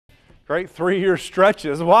Great three-year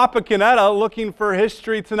stretches. Wapak looking for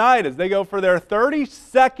history tonight as they go for their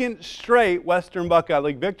 32nd straight Western Buckeye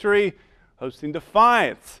League victory, hosting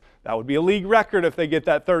Defiance. That would be a league record if they get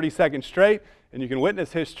that 32nd straight, and you can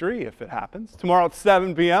witness history if it happens tomorrow at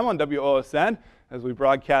 7 p.m. on WOSN as we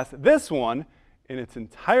broadcast this one in its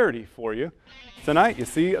entirety for you. Tonight you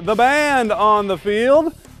see the band on the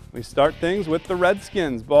field. We start things with the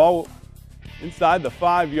Redskins. Ball inside the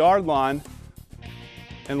 5-yard line.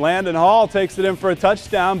 And Landon Hall takes it in for a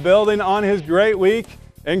touchdown, building on his great week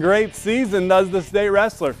and great season, does the state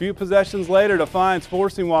wrestler. A few possessions later, Defiance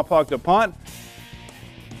forcing Wapak to punt.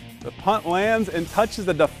 The punt lands and touches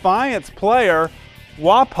a Defiance player.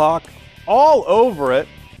 Wapak all over it.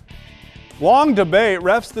 Long debate.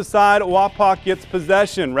 Refs decide Wapak gets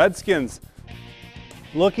possession. Redskins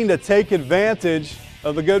looking to take advantage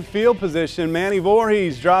of the good field position. Manny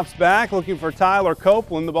Voorhees drops back looking for Tyler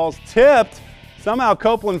Copeland. The ball's tipped. Somehow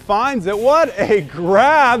Copeland finds it. What a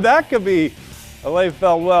grab. That could be a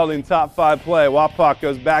Layfeld Welding top 5 play. Wapak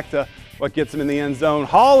goes back to what gets him in the end zone.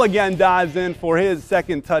 Hall again dives in for his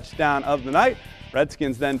second touchdown of the night.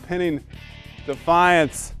 Redskins then pinning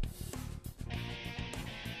Defiance.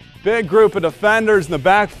 Big group of defenders in the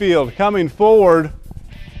backfield coming forward.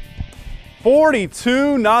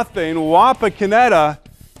 42-0. Wapak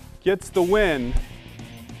gets the win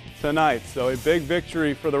tonight. So a big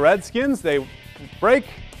victory for the Redskins. They break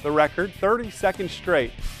the record, 32nd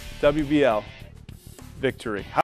straight WBL victory.